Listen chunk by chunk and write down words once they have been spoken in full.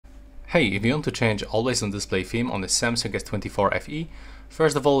Hey, if you want to change always on display theme on the Samsung S24 FE,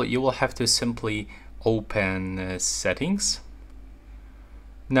 first of all you will have to simply open settings.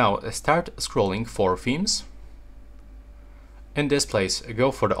 Now start scrolling for themes. In this place,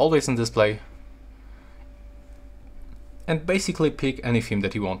 go for the always on display and basically pick any theme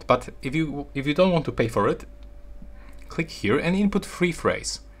that you want. But if you don't want to pay for it, click here and input free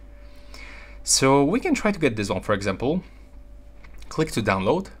phrase. So we can try to get this one, for example. Click to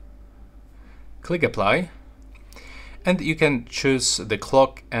download. Click apply, and you can choose the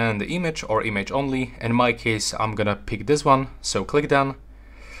clock and the image or image only. In my case, I'm gonna pick this one, so click done.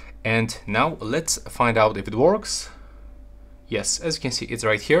 And now let's find out if it works. Yes, as you can see, it's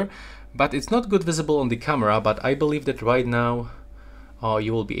right here, but it's not good visible on the camera, but I believe that right now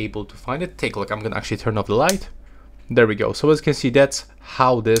you will be able to find it. Take a look, I'm gonna actually turn off the light. There we go. So as you can see, that's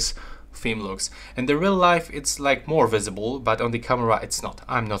how this theme looks. In the real life it's like more visible, but on the camera it's not.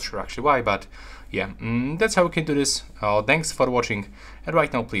 I'm not sure actually why, but yeah, that's how we can do this. Thanks for watching, and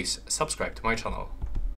right now please subscribe to my channel.